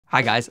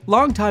Hi guys,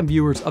 longtime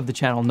viewers of the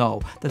channel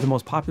know that the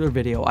most popular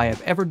video I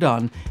have ever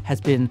done has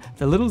been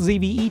the little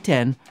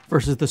ZV-E10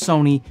 versus the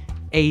Sony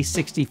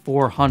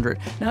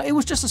a6400. Now, it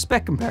was just a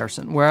spec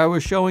comparison where I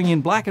was showing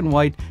in black and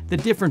white the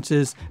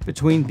differences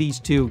between these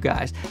two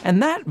guys.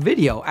 And that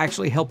video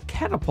actually helped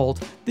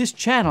catapult this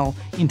channel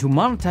into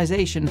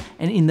monetization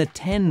and in the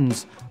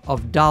tens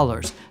of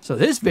dollars. So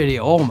this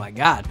video, oh my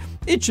God,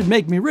 it should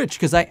make me rich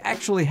because I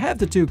actually have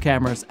the two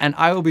cameras and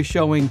I will be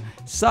showing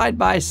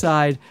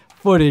side-by-side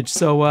footage.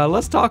 So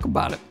let's talk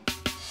about it.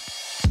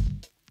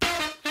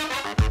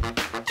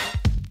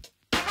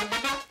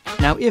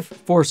 Now, if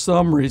for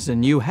some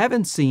reason you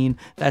haven't seen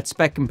that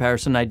spec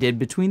comparison I did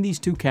between these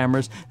two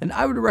cameras, then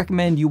I would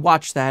recommend you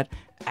watch that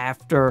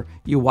after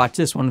you watch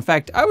this one. In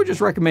fact, I would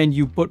just recommend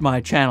you put my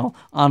channel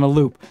on a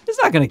loop.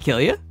 It's not going to kill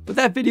you, but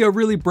that video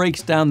really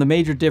breaks down the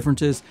major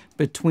differences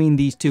between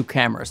these two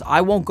cameras.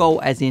 I won't go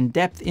as in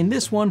depth in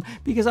this one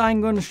because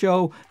I'm going to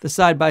show the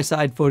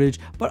side-by-side footage,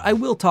 but I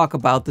will talk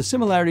about the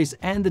similarities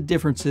and the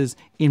differences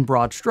in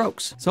broad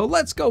strokes. So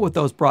let's go with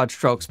those broad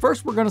strokes.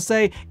 First, we're going to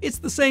say it's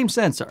the same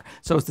sensor.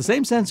 So it's the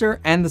same sensor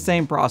and the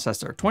same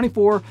processor,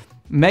 24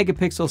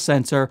 megapixel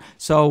sensor.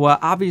 So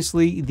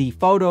obviously the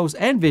photos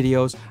and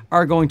videos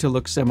are going to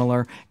look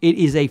similar. It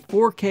is a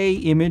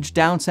 4K image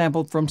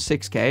downsampled from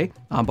 6K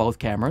on both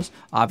cameras,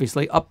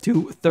 obviously up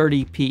to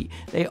 30p.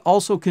 They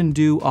also can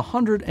do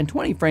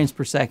 120 frames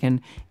per second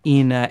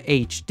in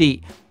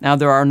HD. Now,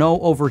 there are no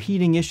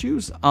overheating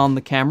issues on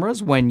the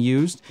cameras when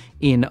used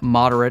in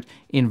moderate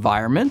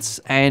environments,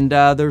 and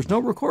there's no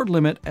record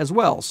limit as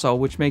well, so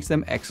which makes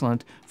them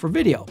excellent for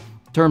video.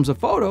 In terms of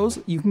photos,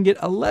 you can get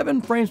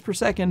 11 frames per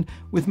second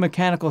with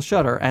mechanical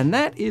shutter, and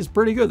that is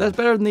pretty good. That's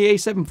better than the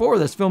A7 IV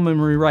that's filming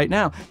me right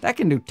now. That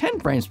can do 10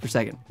 frames per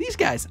second. These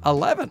guys,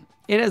 11.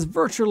 It has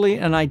virtually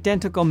an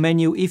identical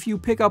menu. If you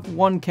pick up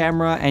one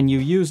camera and you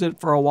use it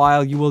for a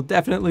while, you will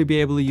definitely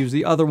be able to use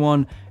the other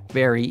one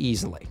very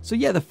easily. So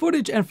yeah, the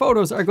footage and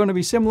photos are going to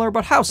be similar,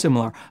 but how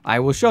similar? I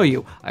will show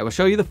you. I will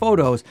show you the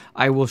photos.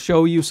 I will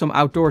show you some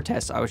outdoor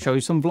tests. I will show you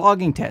some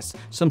vlogging tests,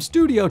 some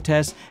studio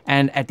tests,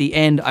 and at the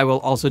end, I will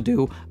also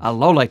do a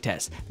low-light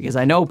test because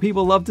I know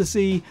people love to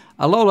see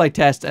a low-light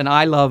test and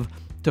I love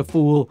to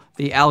fool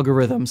the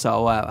algorithm.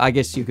 So I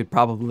guess you could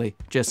probably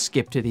just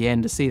skip to the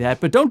end to see that,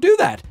 but don't do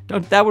that.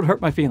 That would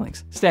hurt my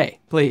feelings. Stay,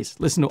 please.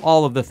 Listen to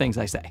all of the things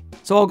I say.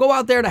 So I'll go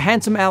out there to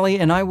Handsome Alley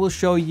and I will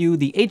show you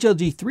the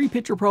HLG3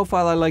 picture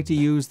profile I like to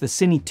use, the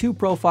Cine 2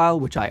 profile,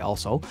 which I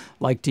also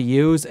like to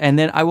use, and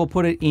then I will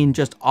put it in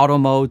just auto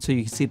mode so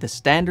you can see the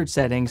standard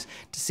settings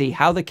to see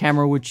how the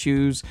camera would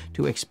choose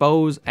to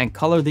expose and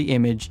color the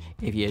image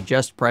if you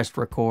just pressed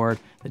record.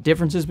 The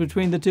differences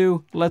between the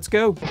two, let's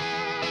go.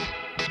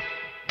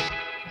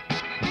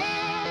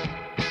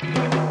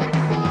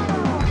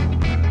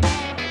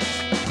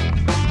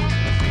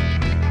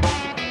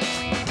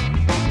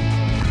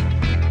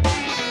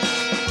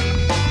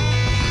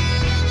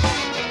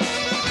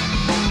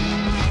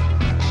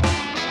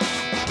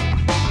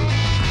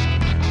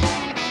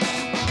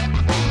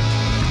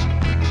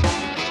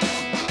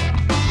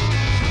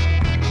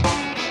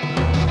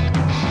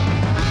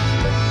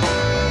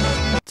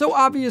 So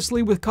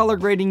obviously with color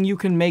grading, you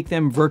can make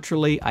them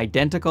virtually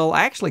identical.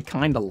 I actually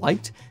kind of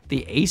liked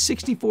the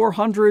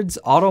A6400's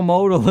auto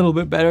mode a little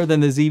bit better than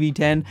the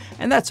ZV-10,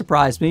 and that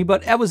surprised me,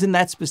 but I was in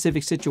that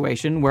specific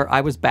situation where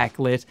I was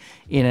backlit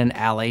in an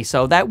alley,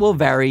 so that will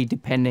vary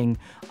depending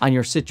on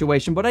your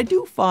situation, but I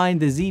do find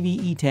the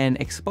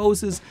ZV-E10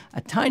 exposes a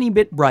tiny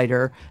bit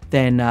brighter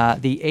than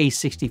the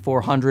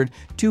A6400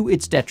 to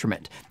its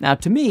detriment. Now,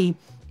 to me,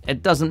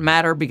 it doesn't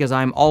matter because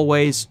I'm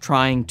always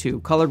trying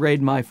to color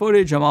grade my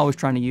footage. I'm always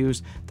trying to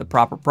use the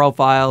proper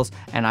profiles,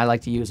 and I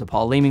like to use a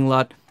Paul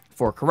Leeming-LUT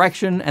for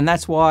correction, and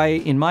that's why,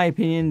 in my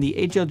opinion, the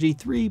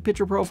HLG3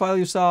 picture profile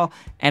you saw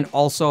and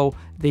also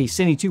the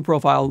Cine 2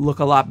 profile look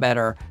a lot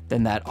better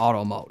than that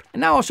auto mode.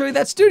 And now I'll show you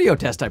that studio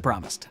test I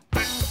promised.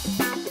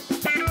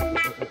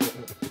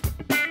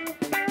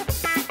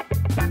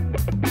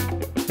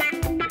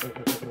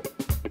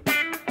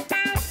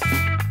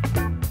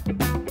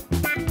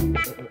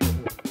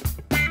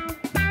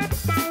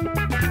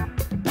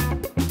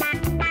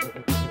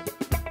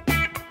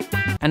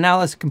 And now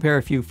let's compare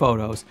a few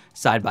photos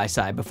side by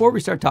side before we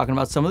start talking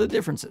about some of the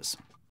differences.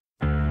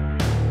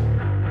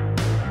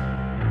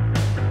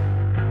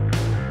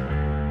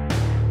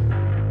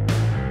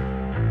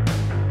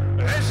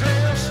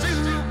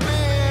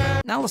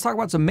 Now let's talk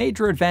about some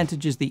major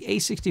advantages the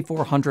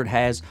A6400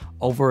 has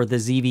over the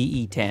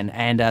ZV-E10.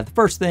 And the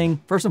first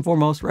and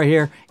foremost right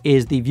here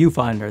is the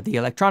viewfinder, the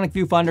electronic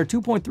viewfinder,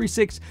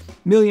 2.36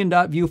 million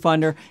dot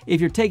viewfinder.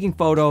 If you're taking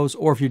photos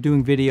or if you're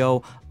doing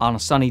video on a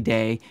sunny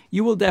day,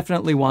 you will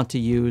definitely want to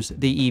use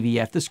the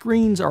EVF. The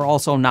screens are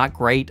also not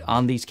great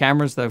on these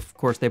cameras. Of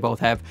course, they both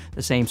have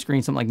the same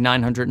screen, something like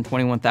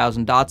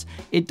 921,000 dots.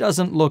 It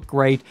doesn't look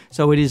great,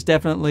 so it is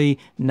definitely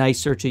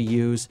nicer to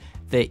use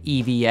the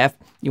EVF.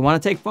 You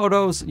want to take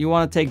photos, you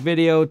want to take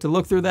video, to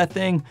look through that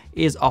thing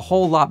is a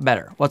whole lot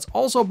better. What's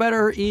also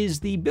better is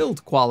the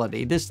build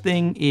quality. This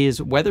thing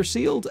is weather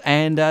sealed,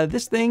 and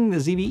this thing, the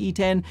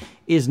ZV-E10,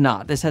 is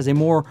not. This has a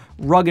more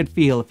rugged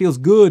feel. It feels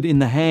good in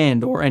the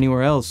hand or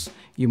anywhere else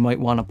you might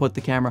want to put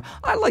the camera.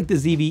 I like the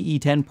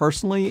ZV-E10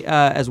 personally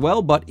as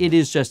well, but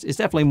it's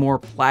definitely more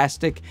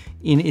plastic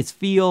in its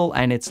feel,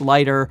 and it's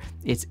lighter,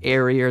 it's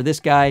airier. This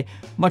guy,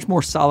 much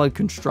more solid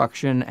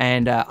construction,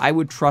 and I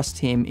would trust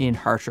him in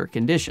harsher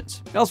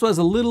conditions. It also has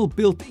a little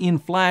built-in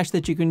flash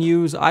that you can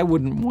use. I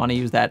wouldn't want to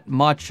use that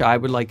much. I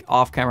would like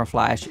off-camera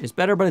flash is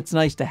better, but it's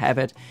nice to have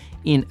it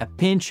in a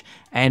pinch.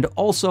 And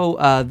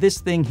also,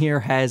 this thing here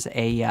has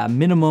a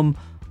minimum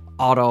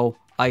auto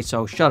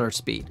ISO shutter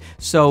speed.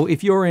 So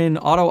if you're in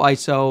auto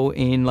ISO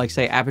in, like,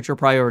 say, aperture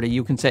priority,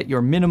 you can set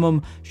your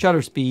minimum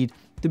shutter speed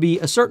to be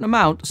a certain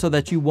amount so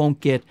that you won't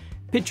get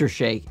picture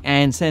shake.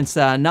 And since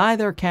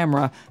neither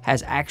camera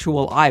has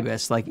actual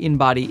IBIS, like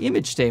in-body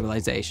image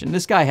stabilization,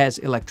 this guy has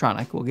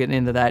electronic. We'll get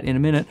into that in a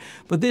minute.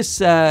 But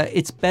this,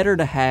 it's better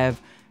to have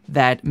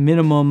that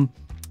minimum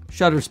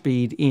shutter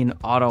speed in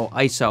auto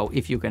ISO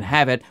if you can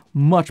have it.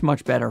 Much,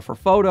 much better for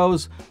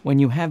photos when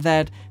you have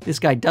that. This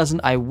guy doesn't.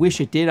 I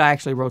wish it did. I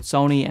actually wrote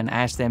Sony and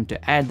asked them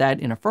to add that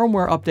in a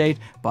firmware update,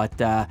 but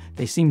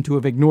they seem to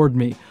have ignored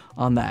me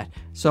on that.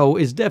 So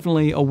it's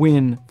definitely a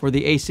win for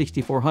the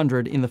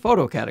a6400 in the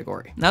photo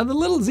category. Now, the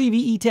little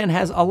ZV-E10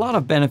 has a lot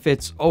of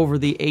benefits over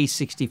the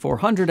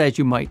a6400, as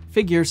you might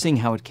figure, seeing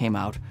how it came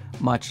out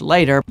much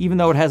later. Even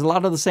though it has a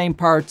lot of the same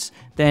parts,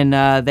 then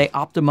they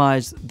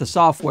optimize the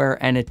software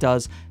and it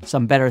does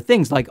some better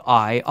things like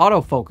eye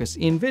autofocus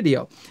in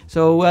video.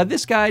 So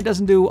this guy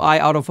doesn't do eye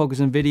autofocus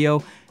in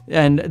video.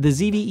 And the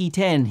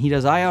ZV-E10, he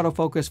does eye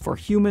autofocus for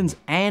humans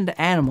and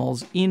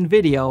animals in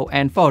video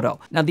and photo.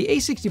 Now, the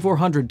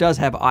a6400 does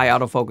have eye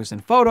autofocus in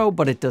photo,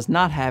 but it does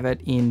not have it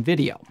in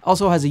video.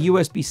 Also has a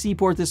USB-C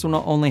port. This one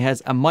only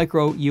has a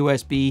micro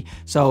USB,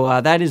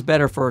 so that is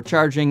better for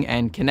charging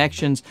and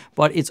connections,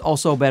 but it's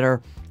also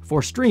better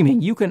for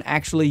streaming. You can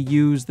actually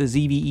use the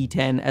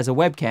ZV-E10 as a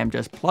webcam.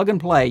 Just plug and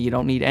play. You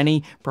don't need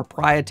any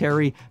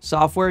proprietary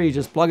software. You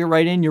just plug it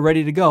right in, you're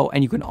ready to go.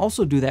 And you can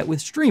also do that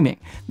with streaming.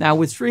 Now,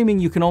 with streaming,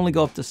 you can only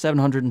go up to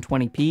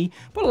 720p,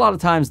 but a lot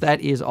of times that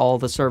is all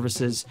the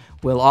services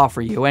will offer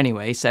you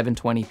anyway,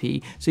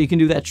 720p. So you can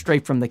do that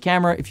straight from the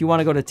camera. If you want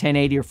to go to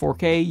 1080 or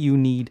 4K, you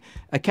need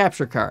a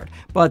capture card.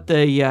 But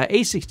the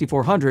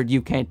a6400,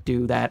 you can't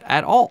do that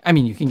at all. I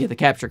mean, you can get the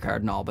capture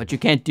card and all, but you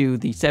can't do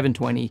the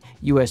 720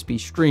 USB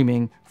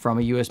streaming from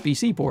a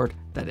USB-C port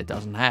that it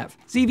doesn't have.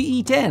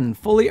 ZV-E10,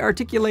 fully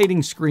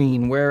articulating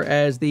screen,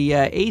 whereas the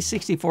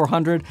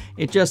a6400,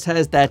 it just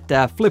has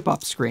that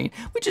flip-up screen,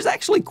 which is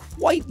actually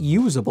quite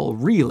usable,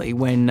 really,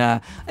 when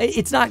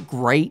it's not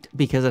great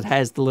because it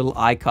has the little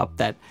eye cup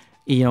that,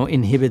 you know,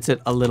 inhibits it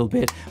a little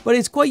bit, but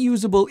it's quite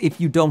usable if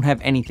you don't have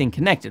anything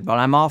connected. But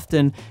I'm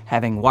often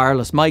having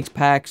wireless mic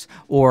packs,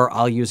 or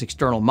I'll use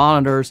external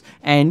monitors,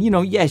 and, you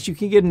know, yes, you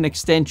can get an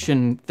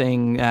extension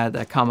thing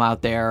that come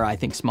out there. I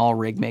think Small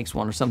Rig makes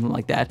one or something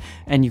like that,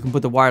 and you can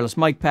put the wireless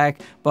mic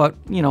pack, but,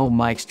 you know,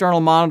 my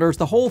external monitors,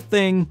 the whole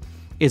thing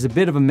is a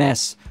bit of a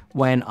mess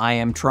when I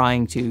am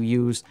trying to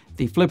use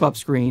the flip-up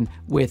screen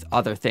with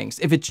other things.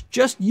 If it's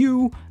just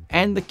you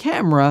and the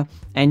camera,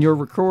 and you're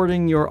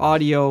recording your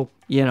audio,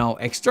 you know,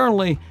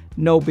 externally,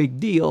 no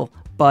big deal,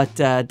 but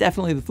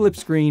definitely the flip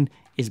screen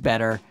is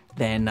better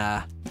than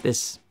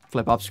this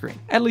flip-up screen,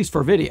 at least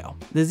for video.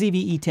 The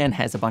ZV-E10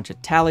 has a bunch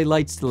of tally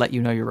lights to let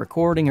you know you're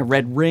recording, a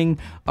red ring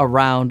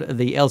around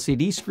the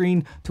LCD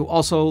screen to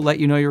also let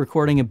you know you're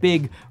recording, a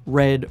big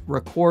red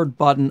record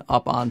button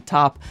up on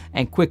top,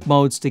 and quick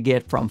modes to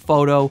get from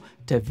photo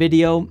to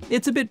video.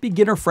 It's a bit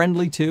beginner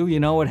friendly too,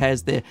 you know, it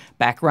has the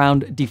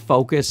background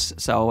defocus,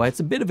 so it's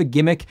a bit of a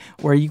gimmick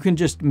where you can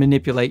just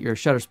manipulate your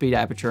shutter speed,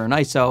 aperture, and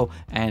ISO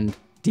and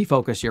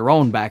defocus your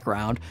own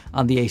background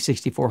on the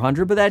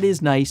a6400, but that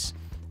is nice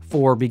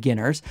for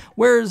beginners.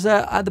 Whereas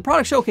the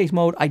product showcase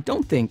mode, I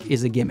don't think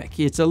is a gimmick.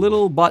 It's a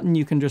little button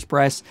you can just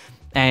press,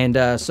 and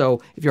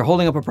so if you're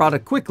holding up a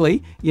product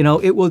quickly, you know,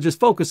 it will just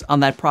focus on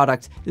that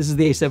product. This is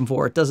the a7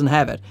 IV, it doesn't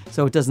have it,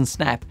 so it doesn't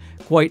snap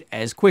quite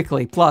as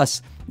quickly.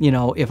 Plus, you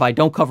know, if I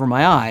don't cover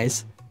my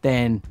eyes,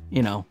 then,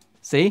 you know,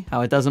 see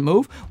how it doesn't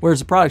move? Whereas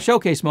the product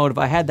showcase mode, if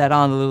I had that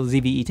on the little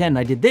ZV-E10 and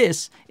I did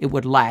this, it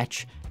would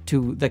latch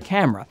to the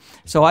camera.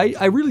 So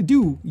I really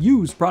do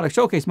use product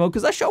showcase mode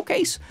because I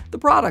showcase the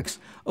products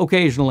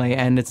occasionally,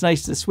 and it's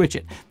nice to switch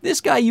it.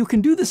 This guy, you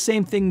can do the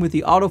same thing with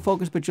the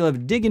autofocus, but you'll have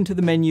to dig into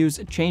the menus,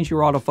 change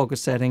your autofocus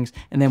settings,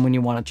 and then when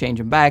you want to change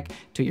them back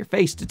to your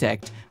face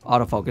detect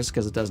autofocus,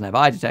 because it doesn't have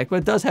eye detect, but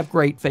it does have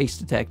great face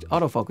detect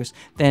autofocus,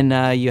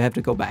 then you have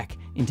to go back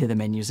into the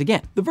menus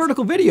again. The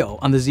vertical video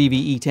on the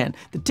ZV-E10,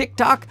 the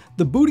TikTok,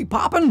 the booty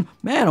popping,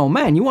 man, oh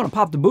man, you want to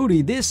pop the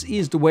booty, this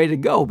is the way to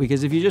go,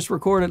 because if you just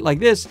record it like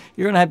this, this,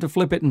 you're going to have to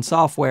flip it in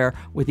software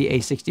with the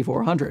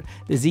a6400.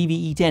 The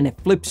ZV-E10,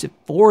 it flips it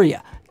for you.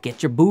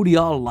 Get your booty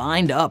all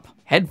lined up.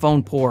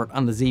 Headphone port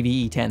on the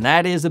ZV-E10.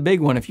 That is a big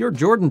one. If you're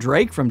Jordan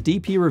Drake from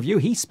DP Review,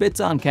 he spits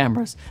on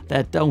cameras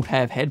that don't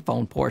have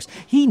headphone ports.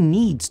 He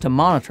needs to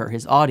monitor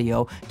his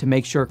audio to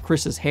make sure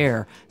Chris's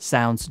hair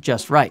sounds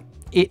just right.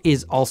 It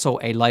is also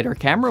a lighter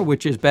camera,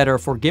 which is better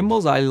for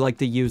gimbals. I like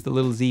to use the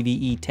little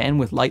ZV-E10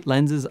 with light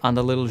lenses on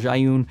the little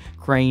Zhiyun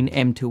Crane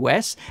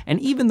M2S. And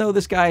even though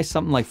this guy is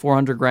something like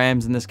 400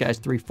 grams and this guy's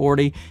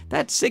 340,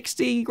 that's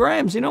 60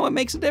 grams, you know, it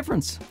makes a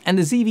difference. And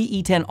the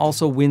ZV-E10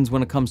 also wins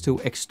when it comes to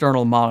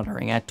external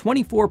monitoring. At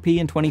 24p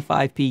and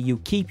 25p, you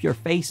keep your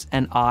face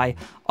and eye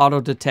auto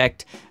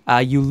detect.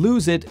 You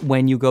lose it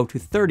when you go to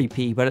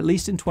 30p, but at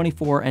least in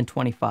 24 and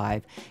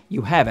 25,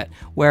 you have it.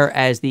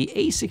 Whereas the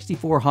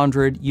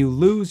a6400, you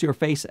lose your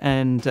face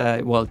and,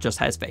 well, it just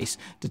has face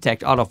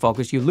detect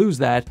autofocus. You lose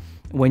that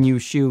when you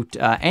shoot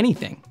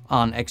anything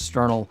on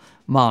external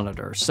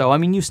monitors. So, I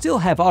mean, you still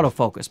have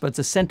autofocus, but it's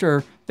a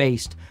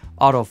center-based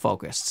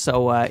autofocus.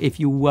 So if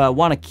you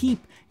want to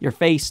keep your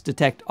face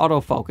detect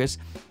autofocus,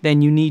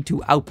 then you need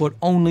to output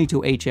only to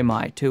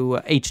HDMI,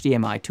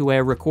 to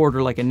a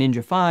recorder like a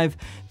Ninja 5,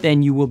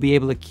 then you will be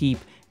able to keep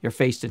your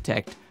face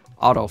detect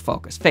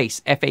autofocus.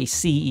 Face,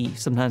 F-A-C-E.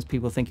 Sometimes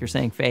people think you're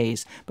saying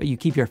phase, but you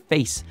keep your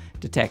face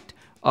detect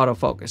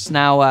autofocus.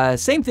 Now,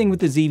 same thing with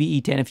the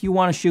ZV-E10. If you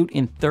want to shoot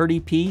in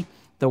 30p,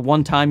 the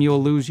one time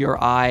you'll lose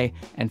your eye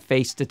and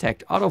face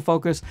detect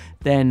autofocus,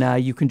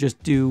 then you can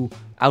just do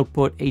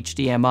output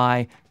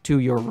HDMI to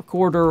your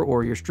recorder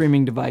or your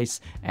streaming device,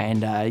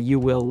 and you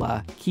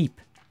will keep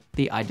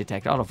the eye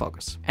detect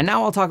autofocus. And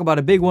now I'll talk about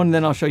a big one,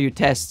 then I'll show you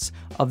tests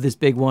of this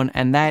big one,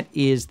 and that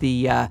is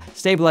the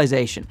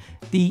stabilization.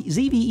 The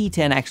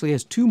ZV-E10 actually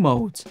has two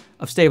modes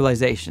of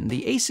stabilization.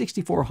 The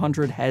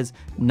a6400 has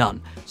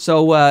none.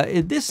 So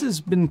this has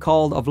been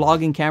called a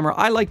vlogging camera.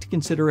 I like to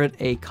consider it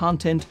a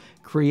content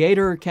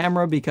creator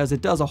camera because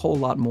it does a whole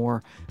lot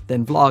more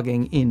than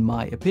vlogging, in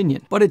my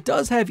opinion. But it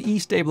does have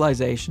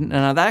E-stabilization,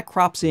 and that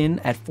crops in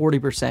at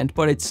 40%,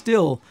 but it's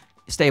still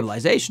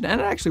stabilization,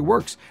 and it actually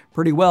works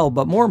pretty well.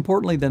 But more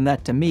importantly than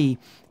that to me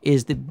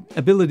is the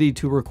ability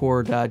to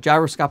record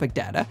gyroscopic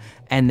data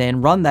and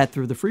then run that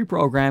through the free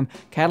program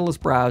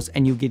Catalyst Browse,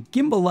 and you get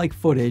gimbal-like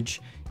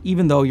footage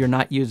even though you're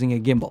not using a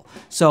gimbal.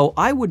 So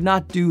I would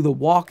not do the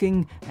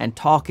walking and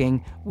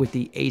talking with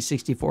the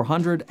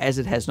a6400 as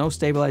it has no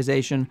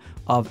stabilization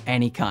of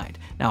any kind.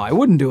 Now, I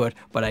wouldn't do it,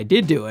 but I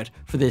did do it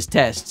for this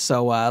test,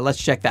 so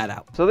let's check that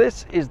out. So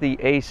this is the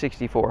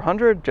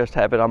a6400, just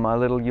have it on my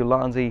little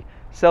Ulanzi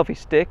selfie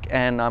stick,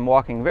 and I'm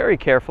walking very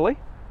carefully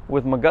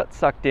with my gut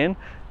sucked in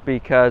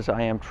because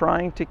I am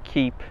trying to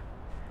keep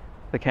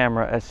the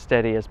camera as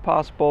steady as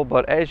possible,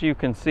 but as you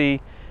can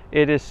see,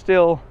 it is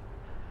still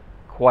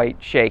quite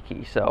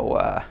shaky.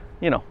 So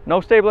you know,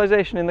 no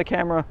stabilization in the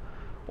camera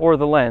or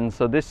the lens,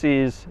 so this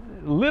is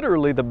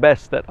literally the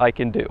best that I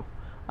can do.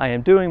 I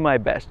am doing my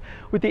best.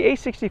 With the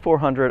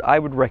a6400, I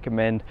would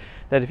recommend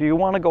that if you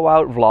want to go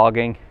out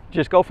vlogging,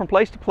 just go from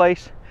place to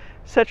place,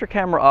 set your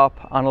camera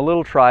up on a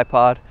little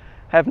tripod,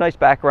 have nice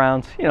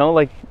backgrounds, you know,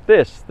 like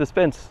this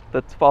fence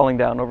that's falling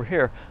down over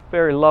here,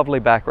 very lovely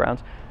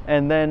backgrounds,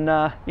 and then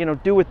you know,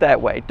 do it that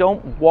way.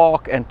 Don't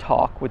walk and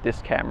talk with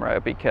this camera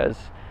because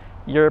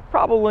you're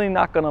probably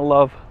not going to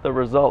love the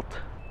result.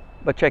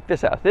 But check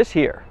this out. This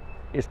here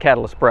is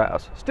Catalyst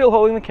Browse. Still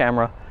holding the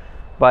camera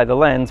by the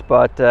lens,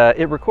 but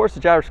it records the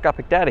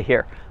gyroscopic data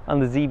here on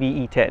the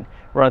ZV-E10.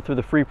 Run it through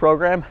the free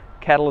program,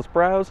 Catalyst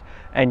Browse,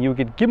 and you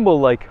get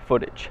gimbal-like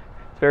footage.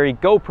 It's very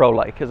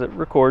GoPro-like because it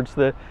records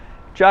the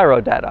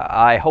gyro data.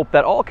 I hope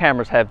that all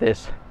cameras have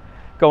this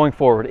going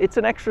forward. It's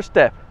an extra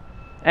step,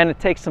 and it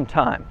takes some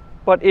time,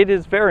 but it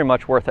is very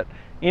much worth it.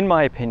 In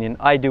my opinion,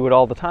 I do it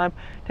all the time.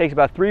 It takes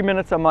about 3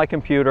 minutes on my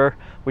computer,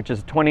 which is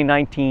a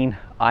 2019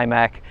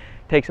 iMac. It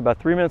takes about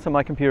 3 minutes on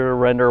my computer to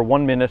render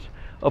 1 minute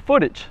of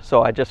footage.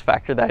 So I just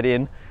factor that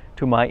in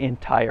to my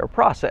entire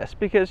process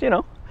because, you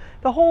know,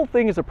 the whole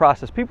thing is a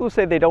process. People who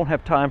say they don't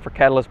have time for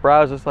Catalyst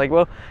Browse, it's like,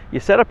 well, you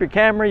set up your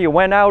camera, you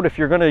went out. If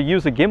you're going to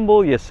use a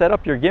gimbal, you set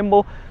up your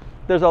gimbal.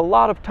 There's a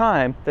lot of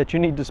time that you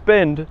need to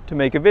spend to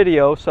make a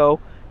video. So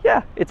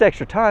yeah, it's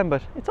extra time,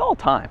 but it's all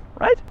time,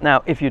 right?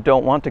 Now, if you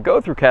don't want to go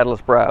through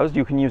Catalyst Browse,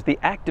 you can use the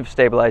active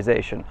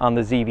stabilization on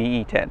the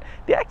ZV-E10.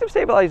 The active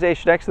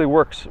stabilization actually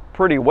works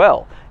pretty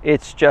well.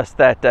 It's just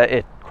that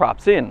it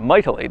crops in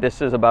mightily.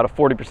 This is about a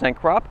 40%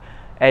 crop,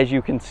 as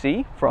you can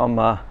see from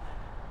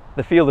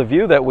the field of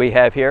view that we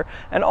have here.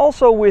 And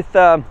also with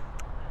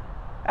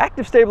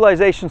active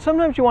stabilization,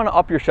 sometimes you want to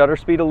up your shutter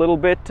speed a little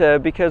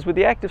bit because with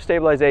the active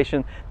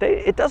stabilization,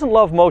 it doesn't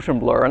love motion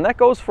blur, and that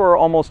goes for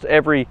almost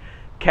every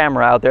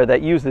camera out there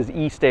that uses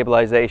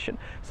E-stabilization.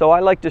 So I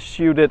like to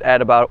shoot it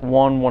at about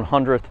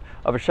 1/100th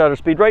of a shutter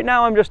speed. Right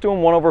now I'm just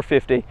doing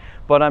 1/50,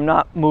 but I'm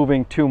not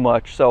moving too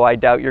much, so I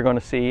doubt you're going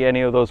to see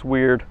any of those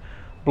weird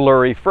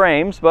blurry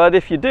frames, but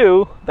if you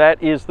do,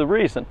 that is the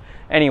reason.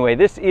 Anyway,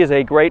 this is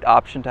a great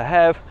option to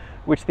have,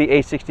 which the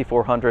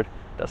a6400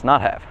 does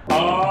not have.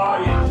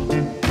 Oh, yeah.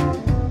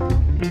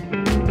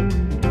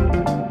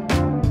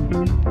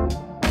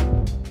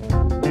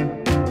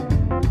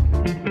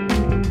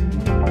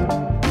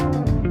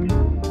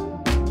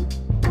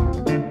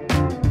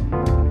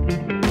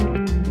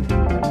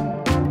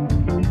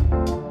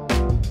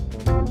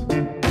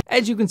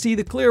 As you can see,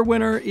 the clear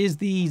winner is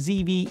the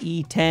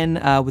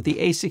ZV-E10 with the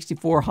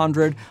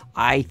a6400.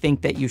 I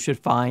think that you should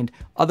find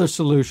other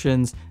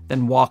solutions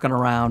than walking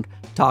around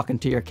talking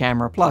to your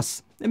camera.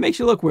 Plus, it makes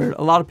you look weird.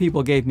 A lot of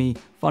people gave me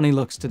funny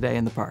looks today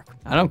in the park.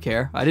 I don't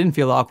care. I didn't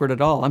feel awkward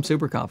at all. I'm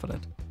super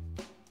confident.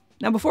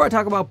 Now, before I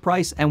talk about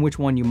price and which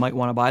one you might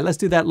want to buy, let's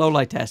do that low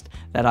light test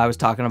that I was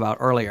talking about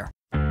earlier.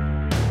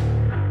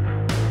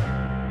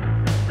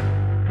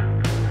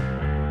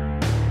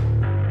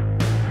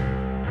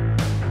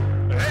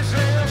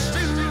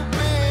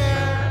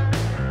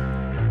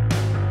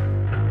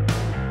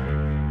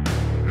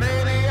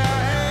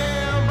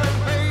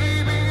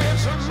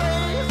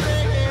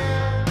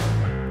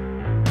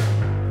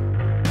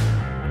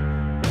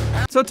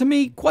 So to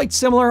me, quite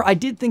similar. I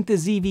did think the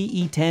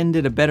ZV-E10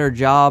 did a better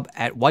job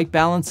at white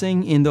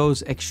balancing in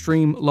those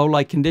extreme low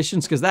light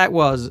conditions, because that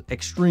was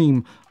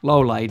extreme low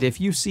light.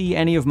 If you see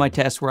any of my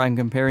tests where I'm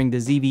comparing the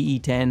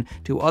ZV-E10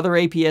 to other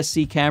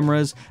APS-C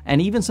cameras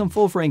and even some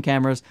full frame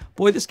cameras,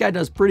 boy, this guy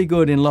does pretty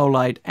good in low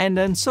light, and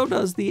then so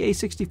does the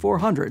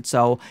a6400.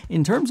 So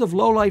in terms of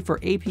low light for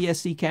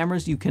APS-C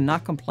cameras, you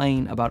cannot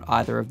complain about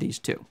either of these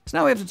two. So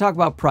now we have to talk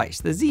about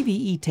price. The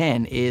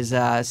ZV-E10 is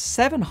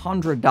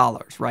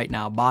 $700 right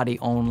now, body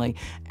only,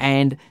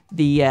 and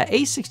the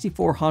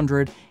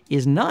a6400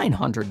 is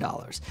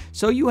 $900.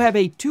 So you have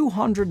a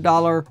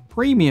 $200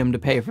 premium to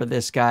pay for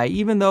this guy,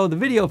 even though the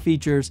video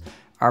features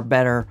are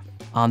better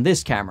on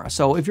this camera.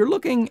 So if you're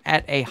looking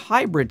at a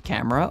hybrid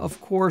camera,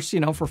 of course, you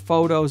know, for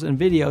photos and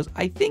videos,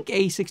 I think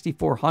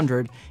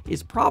a6400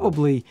 is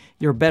probably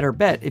your better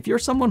bet. If you're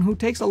someone who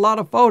takes a lot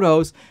of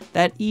photos,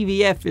 that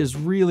EVF is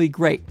really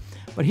great.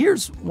 But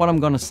here's what I'm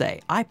gonna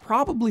say. I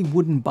probably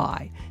wouldn't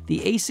buy the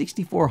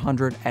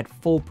a6400 at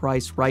full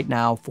price right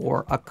now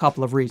for a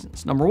couple of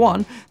reasons. Number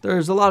one,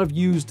 there's a lot of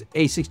used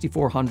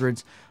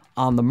a6400s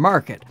on the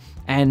market.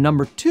 And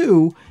number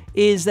two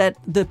is that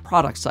the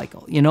product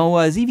cycle. You know,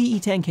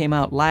 ZV-E10 came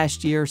out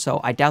last year, so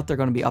I doubt they're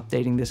gonna be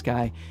updating this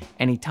guy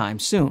anytime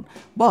soon.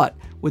 But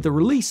with the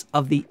release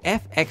of the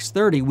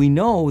FX30, we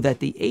know that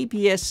the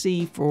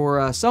APS-C for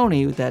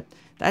Sony,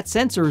 that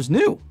sensor is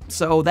new.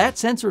 So that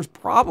sensor is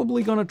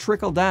probably going to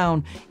trickle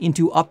down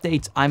into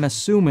updates, I'm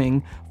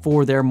assuming,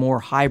 for their more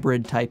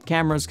hybrid type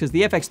cameras, because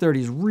the FX30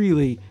 is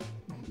really,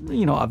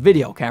 you know, a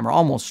video camera,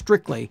 almost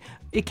strictly.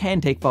 It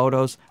can take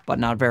photos, but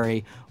not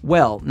very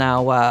well.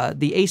 Now,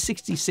 the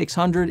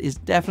a6600 is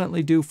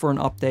definitely due for an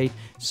update.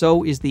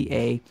 So is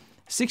the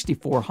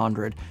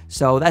a6400.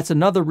 So that's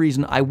another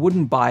reason I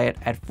wouldn't buy it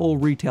at full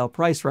retail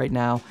price right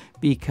now,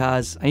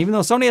 because even though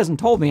Sony hasn't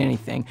told me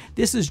anything,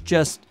 this is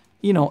just,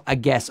 you know, a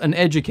guess, an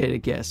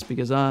educated guess,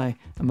 because I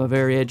am a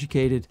very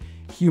educated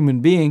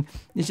human being.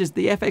 It's just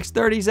the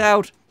FX30's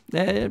out.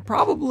 They'll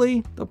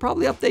probably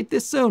update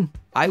this soon.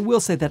 I will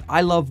say that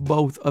I love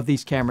both of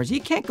these cameras.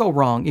 You can't go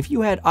wrong. If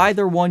you had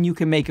either one, you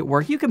can make it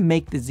work. You can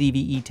make the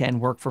ZV-E10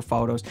 work for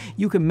photos.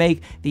 You can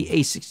make the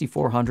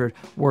a6400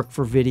 work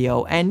for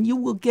video, and you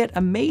will get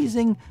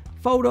amazing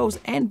photos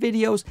and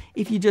videos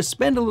if you just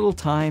spend a little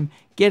time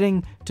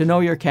getting to know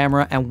your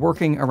camera and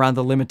working around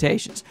the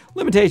limitations.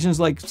 Limitations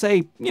like,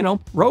 say, you know,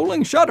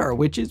 rolling shutter,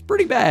 which is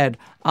pretty bad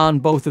on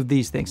both of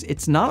these things.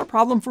 It's not a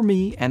problem for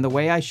me and the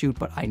way I shoot,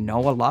 but I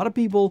know a lot of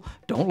people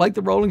don't like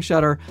the rolling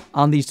shutter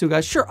on these two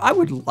guys. Sure, I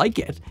would like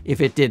it if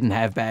it didn't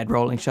have bad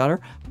rolling shutter,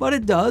 but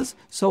it does,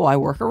 so I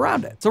work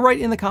around it. So write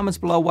in the comments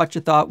below what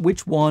you thought,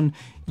 which one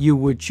you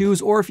would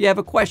choose, or if you have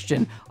a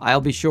question,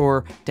 I'll be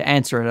sure to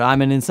answer it.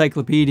 I'm an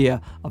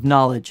encyclopedia of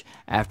knowledge,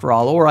 after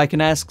all, or I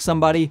can ask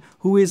somebody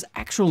who is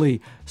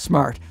actually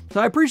smart. So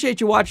I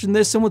appreciate you watching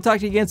this, and we'll talk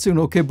to you again soon.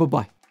 Okay,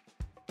 bye-bye.